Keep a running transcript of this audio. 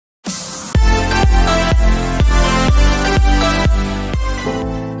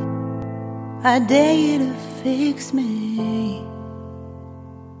I dare you to fix me.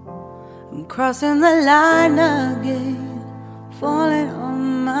 I'm crossing the line again, falling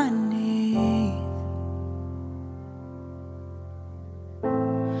on my knees.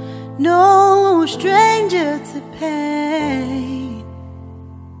 No stranger to pain,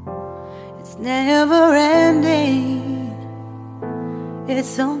 it's never ending,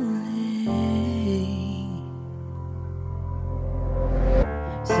 it's only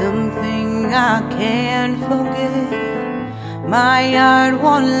something I can't forget. My heart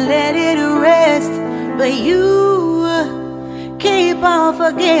won't let it rest, but you keep on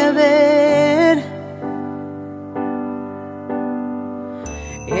forgiving.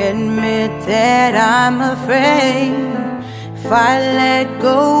 Admit that I'm afraid. If I let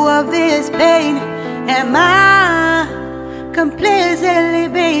go of this pain, am I completely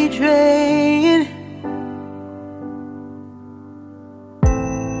betrayed?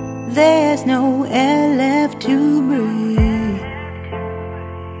 There's no air left to breathe.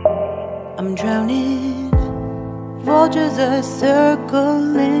 I'm drowning, vultures are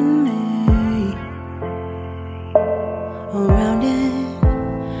circling me. Around it,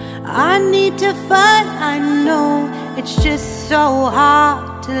 I need to fight, I know. It's just so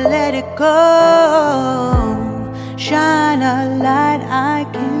hard to let it go. Shine a light I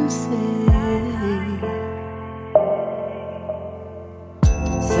can see.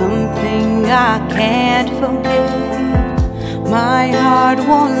 Something I can't forget. My heart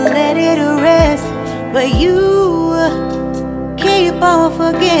won't let it rest, but you keep on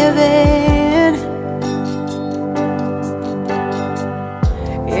forgiving.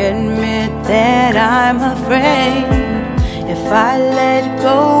 Admit that I'm afraid. If I let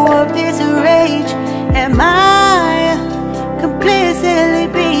go of this rage, am I completely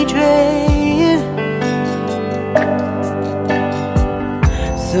betrayed?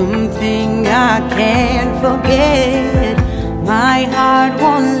 Something I can't forget. My heart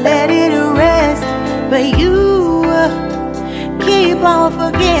won't let it rest, but you keep on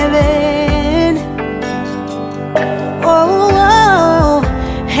forgiving. Oh,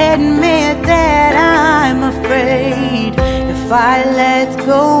 admit that I'm afraid. If I let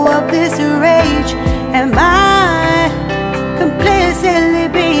go of this rage, am I completely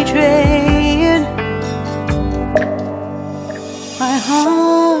betrayed? My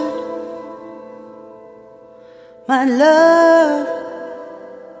heart, my love,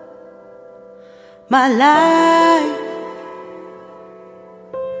 my life,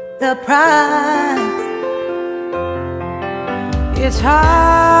 the price. It's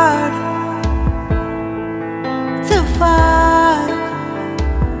hard to fight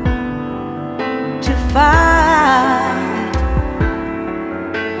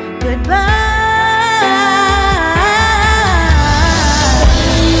goodbye.